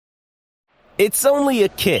It's only a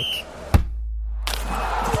kick,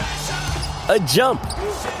 a jump,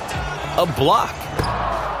 a block.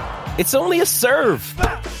 It's only a serve.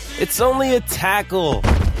 It's only a tackle,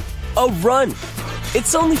 a run.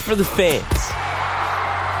 It's only for the fans.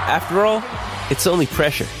 After all, it's only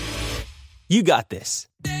pressure. You got this.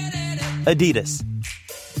 Adidas.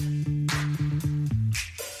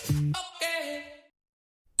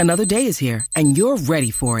 Another day is here, and you're ready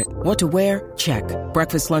for it. What to wear? Check.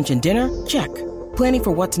 Breakfast, lunch, and dinner? Check. Planning for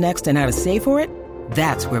what's next and how to save for it?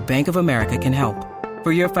 That's where Bank of America can help.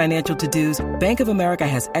 For your financial to-dos, Bank of America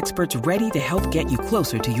has experts ready to help get you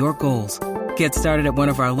closer to your goals. Get started at one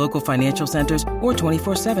of our local financial centers or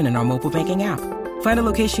 24/7 in our mobile banking app. Find a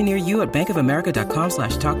location near you at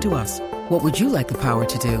bankofamerica.com/talktous. What would you like the power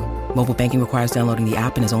to do? Mobile banking requires downloading the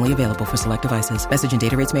app and is only available for select devices. Message and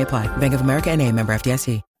data rates may apply. Bank of America N.A., member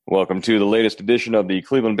FDIC. Welcome to the latest edition of the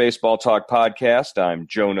Cleveland Baseball Talk podcast. I'm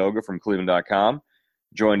Joe Noga from Cleveland.com,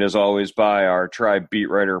 joined as always by our Tribe beat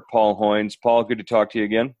writer, Paul Hoynes. Paul, good to talk to you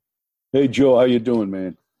again. Hey, Joe, how you doing,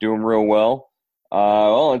 man? Doing real well.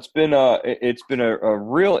 Well, it's been a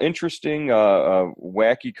real interesting,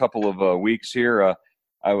 wacky couple of weeks here.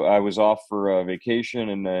 I was off for vacation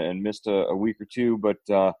and missed a week or two, but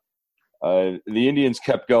the Indians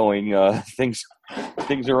kept going.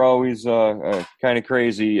 Things are always kind of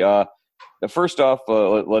crazy. First off,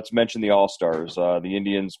 let's mention the All-Stars. The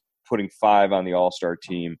Indians putting 5 on the All-Star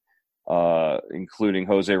team, including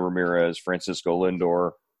Jose Ramirez, Francisco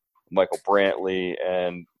Lindor, Michael Brantley,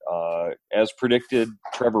 and as predicted,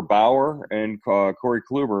 Trevor Bauer and Corey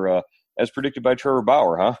Kluber. As predicted by Trevor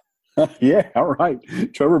Bauer, huh? Yeah, all right.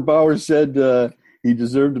 Trevor Bauer said he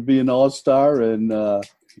deserved to be an All-Star, and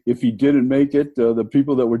if he didn't make it, the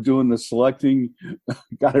people that were doing the selecting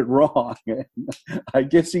got it wrong. I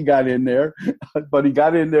guess he got in there, but he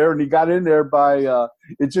got in there, and he got in there by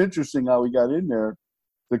it's interesting how he got in there.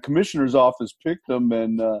 The commissioner's office picked him,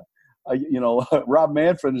 and Rob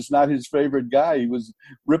Manfred is not his favorite guy. He was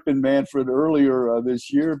ripping Manfred earlier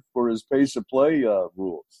this year for his pace of play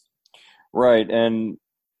rules. Right, and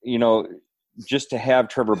just to have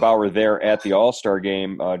Trevor Bauer there at the All-Star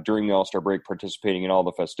game during the All-Star break, participating in all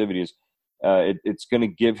the festivities, it's going to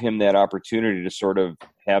give him that opportunity to sort of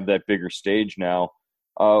have that bigger stage now.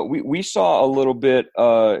 We saw a little bit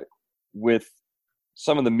with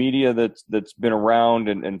some of the media that's been around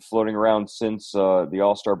and floating around since the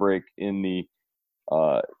All-Star break in the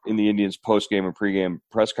Indians post-game and pre-game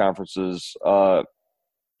press conferences. Do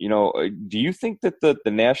you think that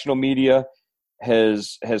the national media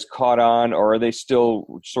has caught on, or are they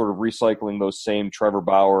still sort of recycling those same Trevor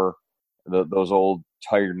Bauer, those old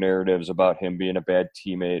tired narratives about him being a bad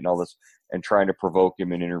teammate and all this, and trying to provoke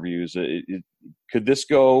him in interviews? Could this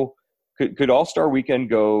go? Could All-Star Weekend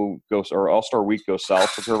go or All-Star Week go south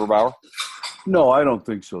for Trevor Bauer? No, I don't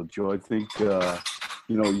think so, Joe. I think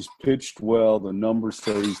he's pitched well. The numbers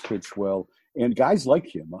say he's pitched well. And guys like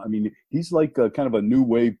him. I mean, he's like kind of a new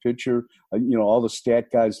wave pitcher. All the stat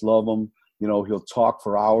guys love him. He'll talk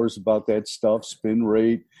for hours about that stuff, spin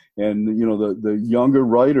rate. And, the younger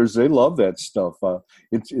writers, they love that stuff.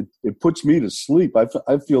 It puts me to sleep.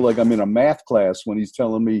 I feel like I'm in a math class when he's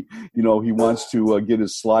telling me, he wants to get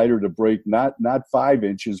his slider to break not 5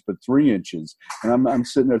 inches, but 3 inches. And I'm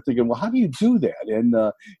sitting there thinking, well, how do you do that? And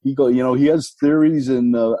he has theories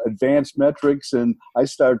and advanced metrics. And I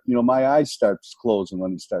start, my eyes start closing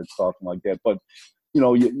when he starts talking like that. But,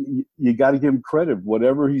 you got to give him credit.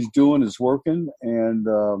 Whatever he's doing is working, and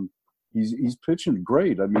he's pitching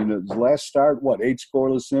great. I mean, his last start, 8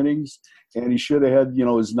 scoreless innings, and he should have had,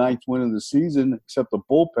 his 9th win of the season, except the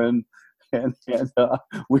bullpen. And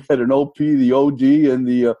we had an OP, the OD, and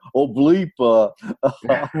the oblique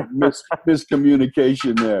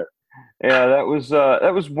miscommunication there. Yeah, that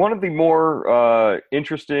was one of the more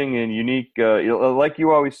interesting and unique. Like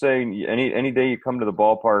you always say, any day you come to the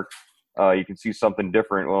ballpark, you can see something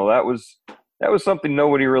different. Well, that was something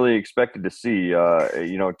nobody really expected to see.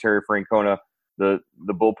 Terry Francona, the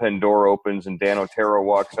bullpen door opens and Dan Otero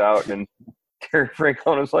walks out, and Terry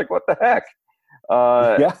Francona's like, "What the heck?"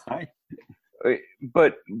 Yeah.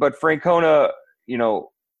 But Francona,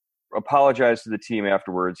 apologized to the team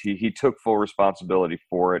afterwards. He took full responsibility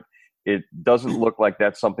for it. It doesn't look like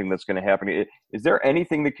that's something that's going to happen. Is there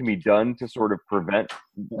anything that can be done to sort of prevent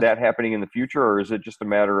that happening in the future, or is it just a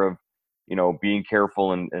matter of being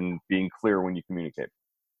careful and being clear when you communicate?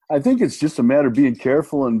 I think it's just a matter of being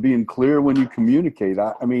careful and being clear when you communicate.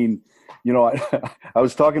 I mean, I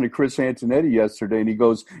was talking to Chris Antonetti yesterday, and he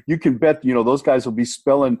goes, you can bet, those guys will be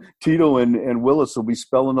spelling, Tito and Willis will be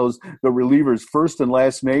spelling the relievers' first and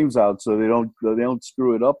last names out so they don't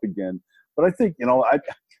screw it up again. But I think,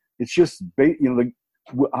 it's just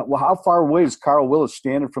how far away is Carl Willis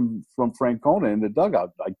standing from Francona in the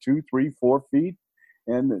dugout? Like 2, 3, 4 feet,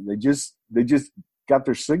 and they just got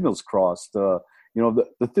their signals crossed. The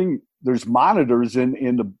thing, there's monitors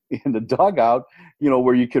in the dugout,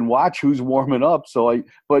 where you can watch who's warming up.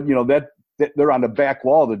 But that they're on the back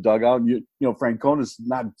wall of the dugout, and Francona's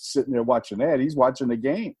not sitting there watching that; he's watching the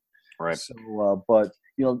game. Right. So, but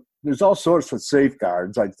there's all sorts of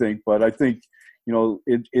safeguards, I think. But I think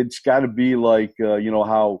it's got to be like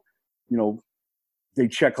how they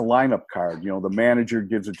check a lineup card. The manager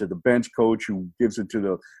gives it to the bench coach, who gives it to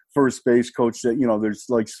the first base coach. That there's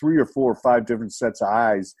like 3 or 4 or 5 different sets of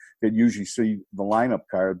eyes that usually see the lineup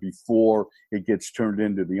card before it gets turned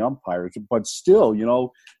into the umpires. But still,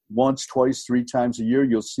 once, twice, 3 times a year,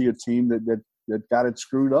 you'll see a team that got it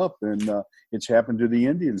screwed up, and it's happened to the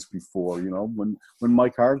Indians before. When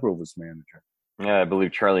Mike Hargrove was manager. Yeah, I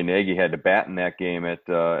believe Charlie Nagy had to bat in that game at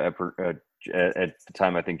the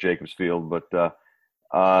time. I think Jacobs Field, but.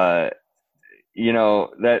 That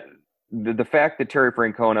the fact that Terry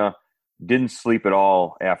Francona didn't sleep at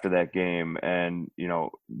all after that game, and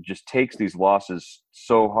just takes these losses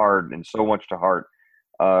so hard and so much to heart,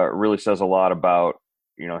 really says a lot about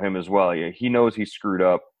him as well. He knows he screwed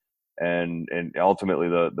up, and ultimately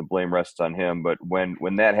the blame rests on him. But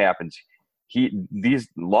when that happens, these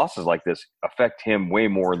losses like this affect him way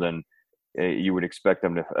more than you would expect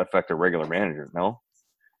them to affect a regular manager. No.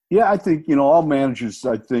 Yeah, I think all managers.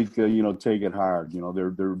 I think take it hard.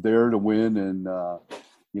 They're there to win, and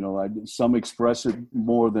some express it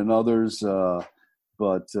more than others.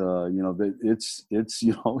 But it's at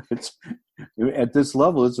this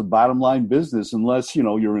level, it's a bottom line business. Unless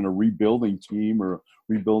you're in a rebuilding team or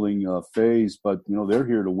rebuilding phase, but they're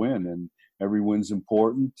here to win, and every win's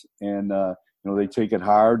important, and they take it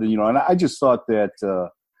hard. And I just thought that.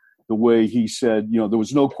 The way he said, there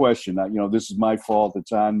was no question that, this is my fault,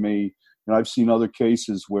 it's on me. I've seen other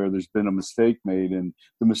cases where there's been a mistake made, and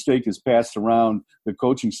the mistake is passed around the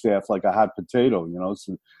coaching staff like a hot potato,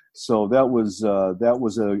 So that was I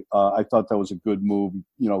thought that was a good move,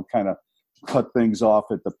 kind of cut things off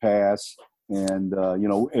at the pass. And,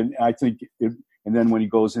 and I think and then when he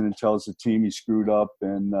goes in and tells the team he screwed up,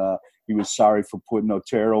 and he was sorry for putting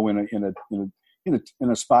Otero in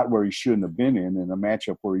a spot where he shouldn't have been in a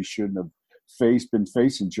matchup where he shouldn't have been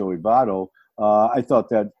facing Joey Votto. I thought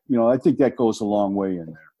that, I think that goes a long way in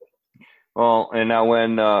there. Well, and now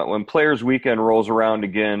when Players Weekend rolls around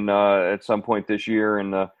again at some point this year,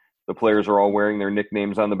 and the players are all wearing their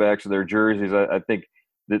nicknames on the backs of their jerseys, I think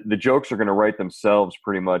the jokes are going to write themselves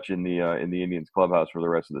pretty much in the Indians clubhouse for the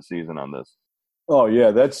rest of the season on this. Oh yeah,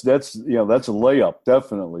 that's a layup,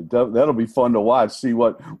 definitely. That'll be fun to watch. See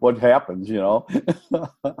what happens,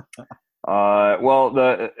 Well,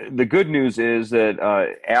 the good news is that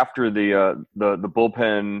after the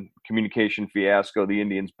bullpen communication fiasco, the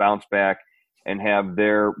Indians bounce back and have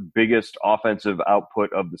their biggest offensive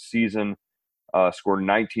output of the season. Scored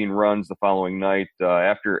 19 runs the following night.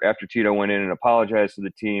 After Tito went in and apologized to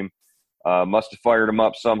the team, must have fired him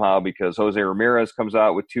up somehow, because Jose Ramirez comes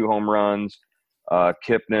out with 2 home runs.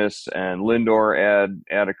 Kipnis and Lindor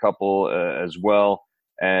add a couple as well.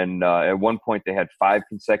 And at one point they had 5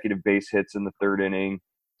 consecutive base hits in the 3rd inning,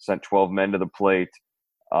 sent 12 men to the plate.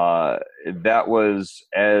 That was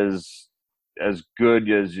as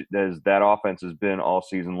good as that offense has been all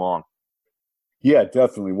season long. Yeah,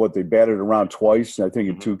 definitely. What they batted around twice, I think,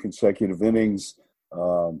 in 2 consecutive innings.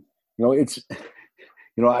 It's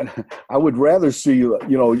I would rather see,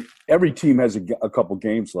 every team has a couple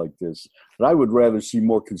games like this, but I would rather see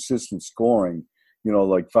more consistent scoring,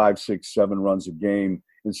 like 5, 6, 7 runs a game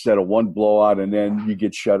instead of one blowout and then you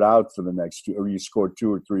get shut out for the next 2, or you score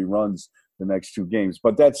 2 or 3 runs the next 2 games.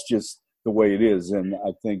 But that's just the way it is. And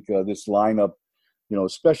I think this lineup,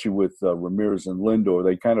 especially with Ramirez and Lindor,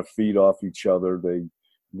 they kind of feed off each other.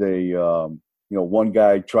 They one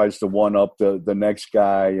guy tries to one-up the next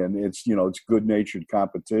guy, and it's good-natured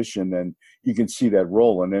competition, and you can see that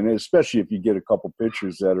rolling. And especially if you get a couple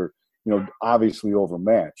pitchers that are, obviously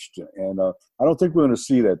overmatched. And I don't think we're going to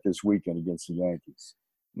see that this weekend against the Yankees.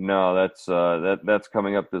 No, that's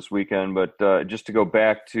coming up this weekend. But just to go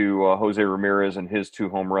back to Jose Ramirez and his 2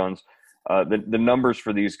 home runs, the numbers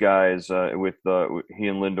for these guys with he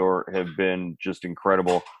and Lindor have been just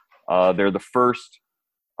incredible. They're the first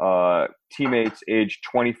teammates aged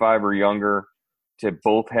 25 or younger to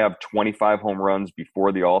both have 25 home runs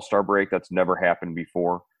before the All-Star break. That's never happened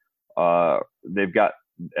before. They've got,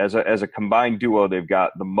 as a combined duo, they've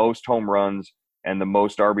got the most home runs and the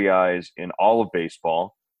most RBIs in all of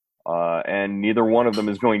baseball. And neither one of them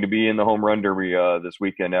is going to be in the home run derby this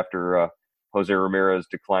weekend after Jose Ramirez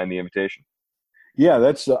declined the invitation. Yeah,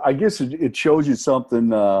 that's. I guess it shows you something.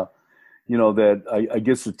 That I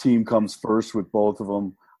guess the team comes first with both of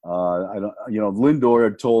them. I don't. Lindor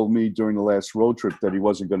had told me during the last road trip that he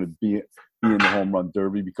wasn't going to be in the home run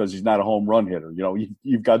derby because he's not a home run hitter.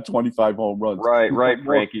 You've got 25 home runs. Right,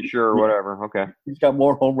 Frankie. Sure, whatever. Okay. He's got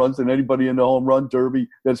more home runs than anybody in the home run derby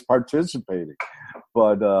that's participating.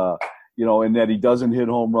 But and that he doesn't hit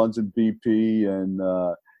home runs in BP, and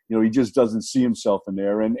he just doesn't see himself in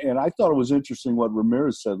there. And I thought it was interesting what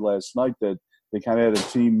Ramirez said last night, that they kind of had a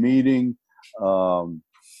team meeting.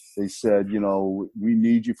 They said, we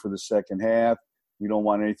need you for the second half. We don't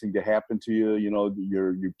want anything to happen to you.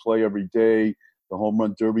 You play every day. The home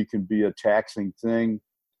run derby can be a taxing thing.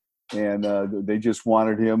 And they just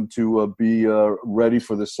wanted him to be ready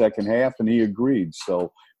for the second half, and he agreed.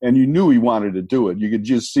 So, and you knew he wanted to do it. You could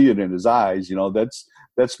just see it in his eyes.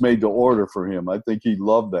 That's made to order for him. I think he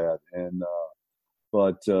loved that. And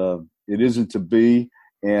but it isn't to be.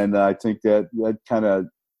 And I think that kind of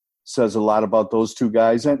says a lot about those two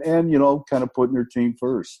guys, and kind of putting their team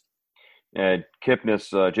first. And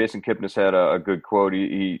Jason Kipnis had a good quote.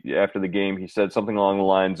 He after the game, he said something along the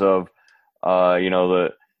lines of,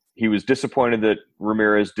 he was disappointed that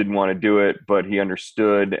Ramirez didn't want to do it, but he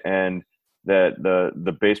understood, and that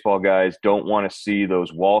the baseball guys don't want to see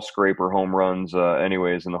those wall scraper home runs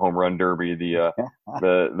anyways in the home run derby. The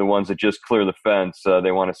ones that just clear the fence,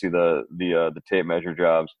 they want to see the tape measure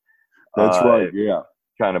jobs. That's right. Yeah.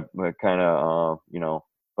 Kind of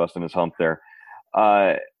busting his hump there.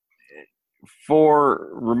 For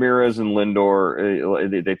Ramirez and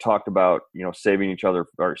Lindor, they talked about saving each other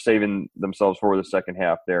or saving themselves for the second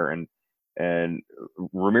half there, and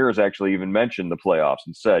Ramirez actually even mentioned the playoffs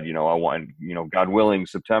and said, I want, God willing,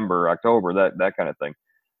 September, October, that kind of thing.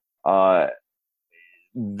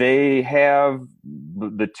 They have,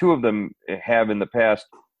 the two of them have in the past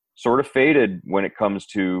sort of faded when it comes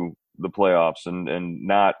to the playoffs, and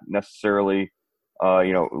not necessarily.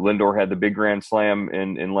 Lindor had the big grand slam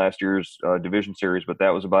in last year's division series, but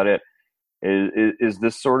that was about it. Is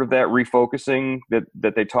this sort of that refocusing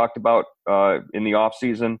that they talked about in the off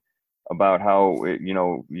season, about how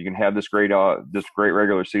you can have this great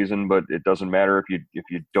regular season, but it doesn't matter if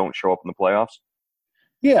you don't show up in the playoffs?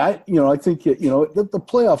 Yeah, I think the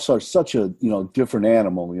playoffs are such a different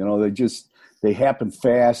animal. They happen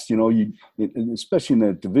fast. Especially in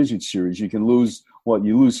the division series, you can lose.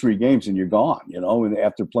 You lose 3 games and you're gone. And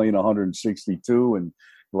after playing 162, and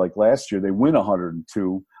like last year they win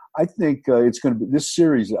 102. I think it's going to be this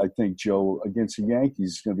series. I think, Joe, against the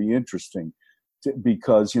Yankees is going to be interesting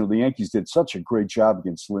because the Yankees did such a great job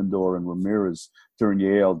against Lindor and Ramirez during the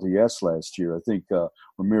ALDS last year. I think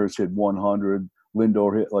Ramirez hit 100.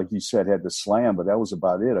 Lindor hit, like you said, had the slam, but that was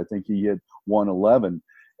about it. I think he hit 111.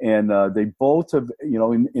 And they both have,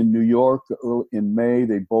 in New York in May,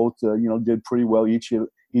 they both, did pretty well. Each of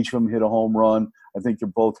them hit a home run. I think they're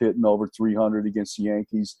both hitting over 300 against the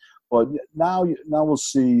Yankees. But now we'll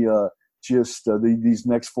see these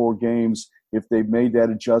next 4 games, if they've made that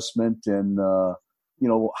adjustment, and,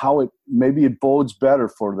 how maybe it bodes better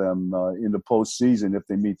for them in the postseason if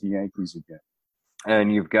they meet the Yankees again.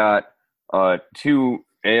 And you've got 2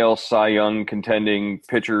 AL Cy Young contending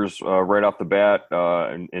pitchers right off the bat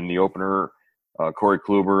in the opener, Corey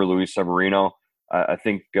Kluber, Luis Severino. I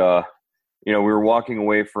think, we were walking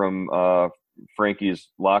away from Frankie's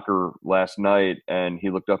locker last night, and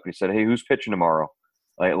he looked up and he said, "Hey, who's pitching tomorrow?"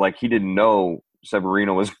 Like he didn't know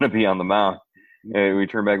Severino was going to be on the mound. And we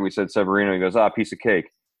turned back and we said Severino. He goes, piece of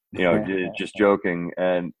cake, just joking.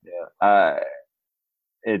 And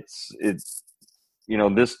it's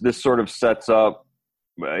this sort of sets up.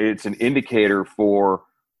 It's an indicator for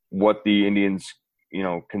what the Indians,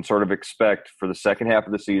 can sort of expect for the second half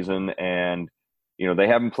of the season. And, they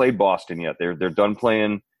haven't played Boston yet. They're done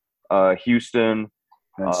playing Houston.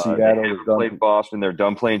 And Seattle. They played Boston. They're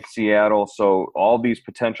done playing Seattle. So all these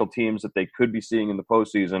potential teams that they could be seeing in the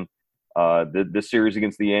postseason, this series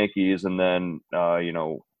against the Yankees, and then,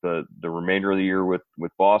 the remainder of the year with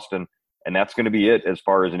Boston. And that's going to be it as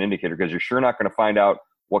far as an indicator, because you're sure not going to find out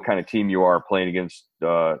what kind of team you are playing against,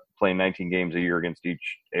 playing 19 games a year against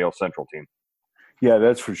each AL Central team. Yeah,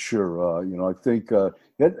 that's for sure. I think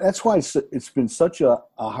that's why it's been such a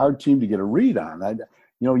hard team to get a read on.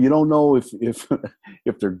 You don't know if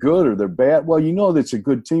they're good or they're bad. Well, that it's a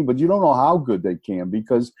good team, but you don't know how good they can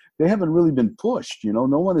because they haven't really been pushed. No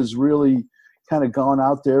one has really kind of gone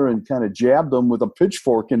out there and kind of jabbed them with a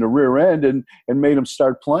pitchfork in the rear end and made them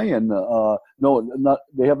start playing.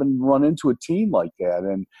 They haven't run into a team like that.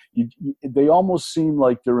 And they almost seem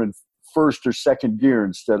like they're in first or second gear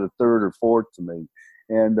instead of third or fourth to me.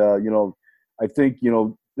 And, I think,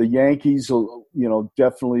 the Yankees will,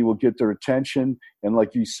 definitely will get their attention. And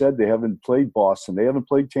like you said, they haven't played Boston. They haven't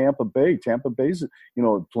played Tampa Bay. Tampa Bay's,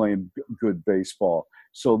 playing good baseball.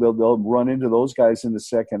 So they'll run into those guys in the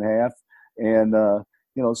second half. And,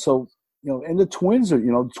 and the Twins are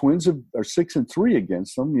 6-3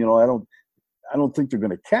 against them. I don't think they're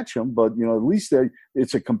going to catch them, but, at least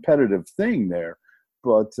it's a competitive thing there.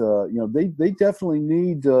 But, they definitely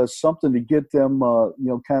need something to get them,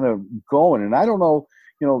 kind of going. And I don't know,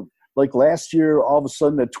 like last year, all of a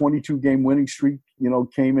sudden that 22-game winning streak,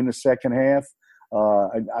 came in the second half.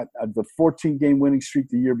 The 14-game winning streak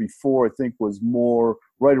the year before, I think, was more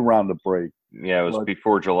right around the break. Yeah, it was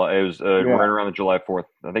before July. It was right around the July 4th.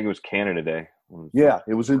 I think it was Canada Day.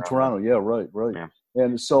 It was in Toronto. Yeah, right. Yeah.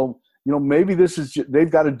 And so, maybe this is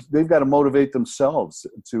they've got to motivate themselves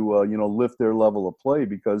to lift their level of play,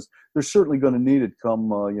 because they're certainly going to need it come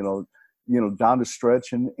down the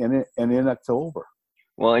stretch and in October.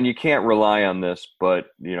 Well, and you can't rely on this, but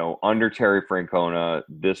under Terry Francona,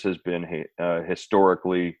 this has been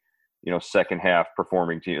historically second half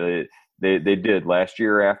performing team. They did last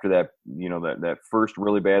year after that that first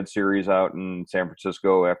really bad series out in San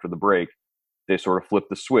Francisco after the break. They sort of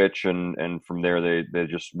flipped the switch, and from there they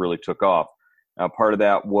just really took off. Now, part of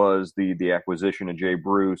that was the acquisition of Jay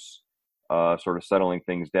Bruce, sort of settling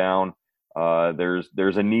things down. There's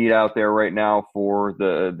a need out there right now for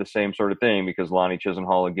the same sort of thing, because Lonnie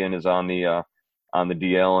Chisenhall again is on the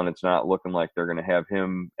DL, and it's not looking like they're going to have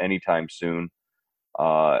him anytime soon.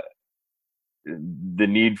 The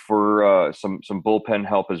need for some bullpen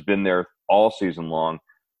help has been there all season long.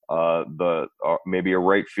 Maybe a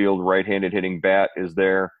right-handed hitting bat is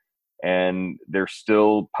there, and they're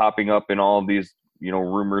still popping up in all of these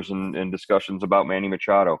rumors and discussions about Manny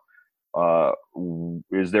Machado.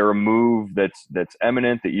 Is there a move that's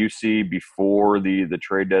imminent that you see before the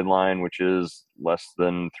trade deadline, which is less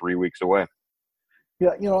than 3 weeks away?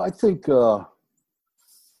 Yeah, I think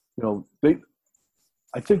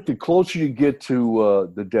I think the closer you get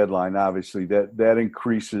to the deadline, obviously that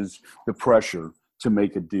increases the pressure to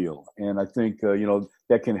make a deal. And I think,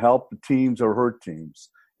 that can help the teams or hurt teams.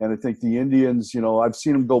 And I think the Indians, I've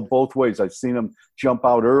seen them go both ways. I've seen them jump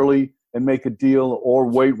out early and make a deal, or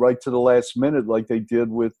wait right to the last minute like they did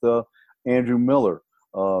with Andrew Miller.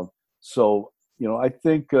 I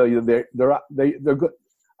think they're good.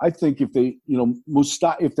 I think if they,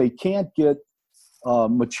 if they can't get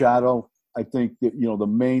Machado, I think that, the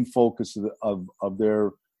main focus of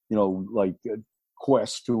their,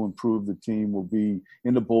 quest to improve the team will be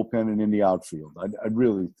in the bullpen and in the outfield. I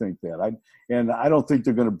really think that. I don't think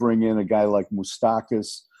they're going to bring in a guy like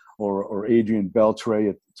Moustakas or Adrian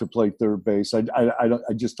Beltre to play third base.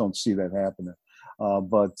 I just don't see that happening.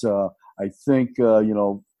 But I think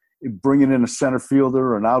bringing in a center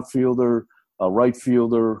fielder, an outfielder, a right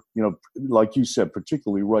fielder, like you said,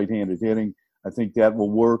 particularly right-handed hitting, I think that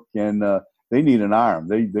will work. And they need an arm.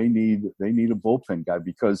 They need a bullpen guy,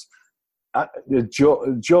 because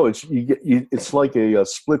Joe, it's like a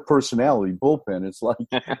split personality bullpen. It's like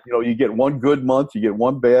you get one good month, you get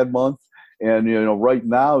one bad month, and right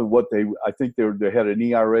now I think they had an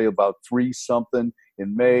ERA about 3-something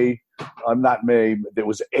in May. Not May. There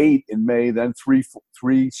was 8 in May, then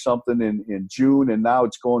 3-something in June, and now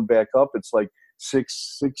it's going back up. It's like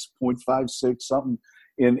 6.56 something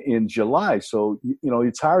in July. So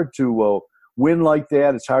it's hard to win like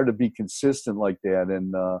that. It's hard to be consistent like that,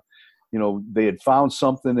 and they had found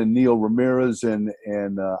something in Neil Ramirez and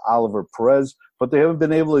Oliver Perez, but they haven't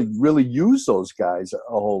been able to really use those guys a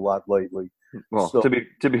whole lot lately. Well, to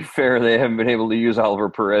be fair, they haven't been able to use Oliver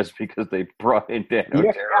Perez because they brought in Dan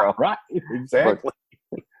Otero. Right, exactly.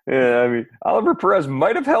 I mean, Oliver Perez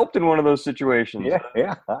might have helped in one of those situations.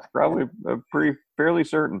 Yeah. Probably fairly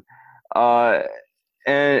certain.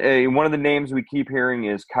 And one of the names we keep hearing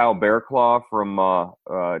is Kyle Bearclaw from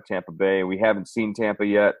Tampa Bay. We haven't seen Tampa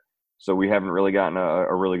yet, so we haven't really gotten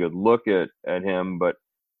a really good look at him. But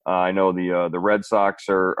I know the Red Sox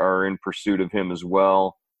are in pursuit of him as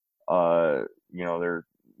well.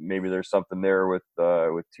 There's something there with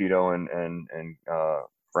Tito and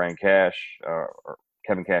Frank Cash or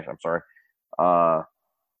Kevin Cash. I'm sorry.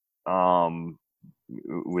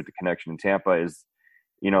 With the connection in Tampa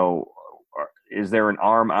is there an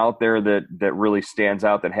arm out there that really stands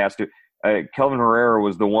out that has to? Kelvin Herrera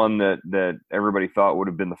was the one that everybody thought would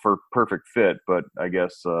have been the perfect fit, but I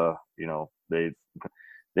guess they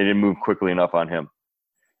didn't move quickly enough on him.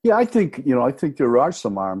 Yeah, I think there are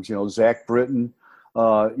some arms. Zach Britton,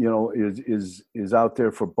 is out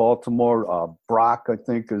there for Baltimore. Brock, I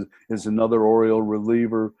think, is another Oriole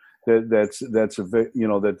reliever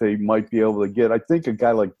that they might be able to get. I think a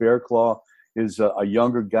guy like Bearclaw is a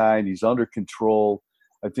younger guy and he's under control,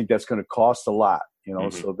 I think that's going to cost a lot, you know.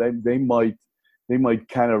 So they might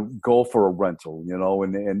kind of go for a rental, you know,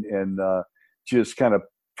 and just kind of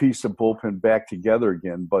piece the bullpen back together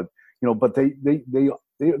again. But you know,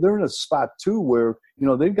 they're in a spot too where, you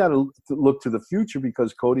know, they've got to look to the future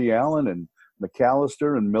because Cody Allen and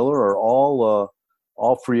McAllister and Miller are all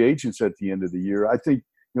free agents at the end of the year. I think,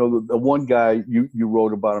 you know, the one guy you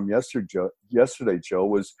wrote about him yesterday, Joe,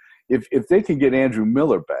 was if they can get Andrew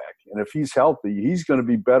Miller back and if he's healthy, he's going to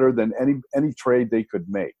be better than any trade they could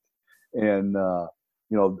make. And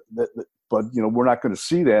you know, but you know, we're not going to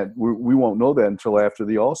see that. We won't know that until after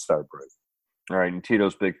the All-Star break. All right, and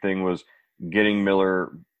Tito's big thing was getting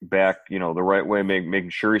Miller back, you know, the right way,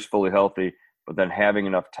 making sure he's fully healthy, but then having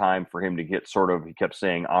enough time for him to get sort of, he kept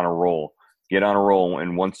saying, on a roll. Get on a roll,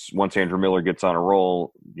 and once Andrew Miller gets on a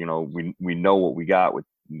roll, you know, we know what we got with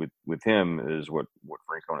him is what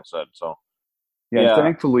Francona said. So yeah.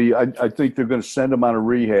 Thankfully, I think they're going to send him on a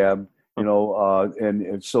rehab, you know,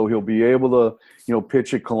 and so he'll be able to, you know,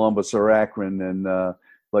 pitch at Columbus or Akron, and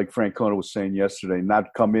like Francona was saying yesterday,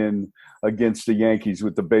 not come in against the Yankees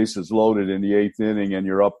with the bases loaded in the 8th inning and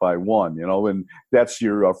you're up by 1, you know, and that's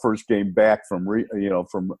your first game back from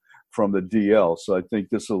the DL. So I think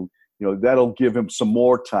this will, you know, that'll give him some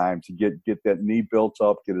more time to get that knee built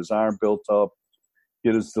up, get his arm built up,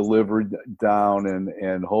 get his delivery down,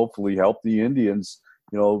 and hopefully help the Indians,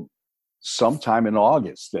 you know, sometime in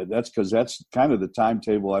August. That's because that's kind of the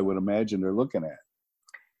timetable I would imagine they're looking at.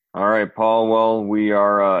 All right, Paul. Well, we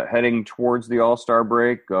are heading towards the All-Star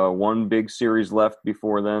break. One big series left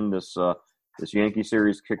before then. This Yankee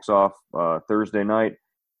series kicks off Thursday night,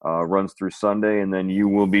 runs through Sunday, and then you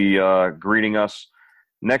will be greeting us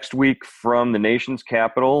next week from the nation's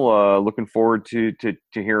capital. Looking forward to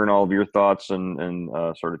hearing all of your thoughts and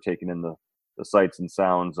sort of taking in the sights and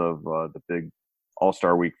sounds of the big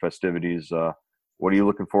All-Star Week festivities. What are you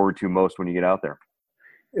looking forward to most when you get out there?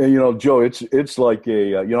 And, you know, Joe, it's like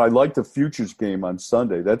I like the Futures game on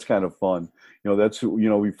Sunday. That's kind of fun. You know, that's, you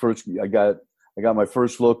know, I got my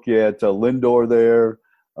first look at Lindor there,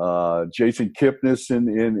 Jason Kipnis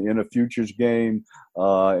in a Futures game,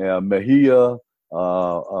 Mejia,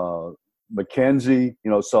 McKenzie, you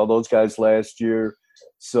know, saw those guys last year.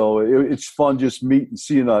 So it's fun just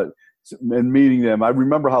meeting them. I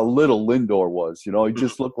remember how little Lindor was. You know, he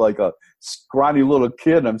just looked like a scrawny little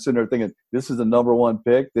kid. I'm sitting there thinking, this is the number 1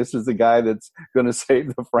 pick. This is the guy that's going to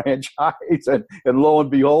save the franchise. And lo and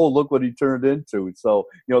behold, look what he turned into. So,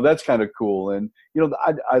 you know, that's kind of cool. And, you know,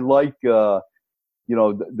 I like, you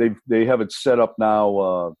know, they have it set up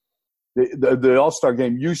now. The All-Star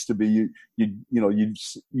game used to be you'd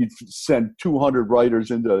send 200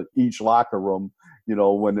 writers into each locker room, you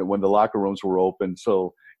know, when the locker rooms were open.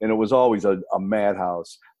 So, and it was always a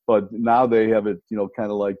madhouse. But now they have it, you know, kind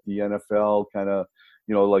of like the NFL, kind of,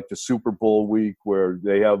 you know, like the Super Bowl week where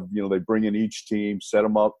they have, you know, they bring in each team, set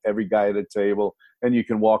them up, every guy at a table, and you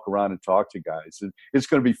can walk around and talk to guys. And it's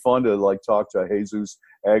going to be fun to like talk to Jesus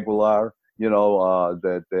Aguilar, you know,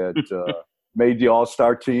 that made the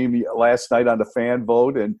All-Star team last night on the fan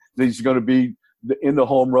vote, and he's going to be in the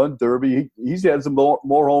home run derby. He's had some more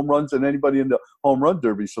home runs than anybody in the home run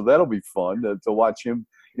derby, so that'll be fun to watch him.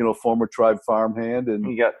 You know, former Tribe farmhand, and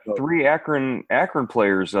you got 3 Akron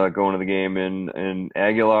players going to the game, in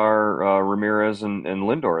Aguilar, Ramirez, and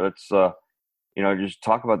Lindor. That's you know, just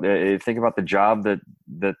think about the job that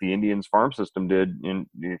the Indians farm system did in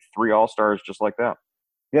 3 All-Stars just like that.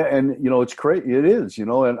 Yeah, and you know, it's crazy. It is, you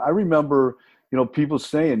know, and I remember, you know, people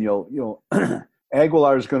saying, you know,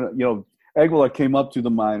 Aguilar is going to, you know, Aguilar came up to the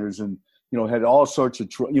minors and, you know, had all sorts of,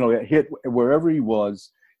 you know, hit wherever he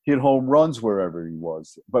was. Hit home runs wherever he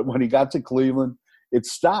was. But when he got to Cleveland, it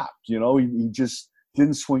stopped. You know, he just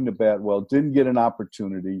didn't swing the bat well, didn't get an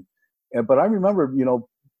opportunity. But I remember, you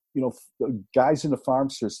know, guys in the farm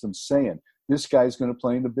system saying, this guy's going to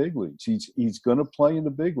play in the big leagues. He's going to play in the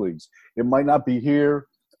big leagues. It might not be here,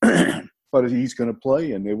 but he's going to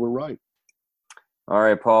play, and they were right. All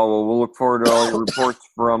right, Paul. Well, we'll look forward to all your reports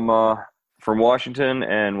from Washington,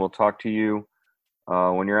 and we'll talk to you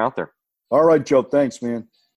when you're out there. All right, Joe. Thanks, man.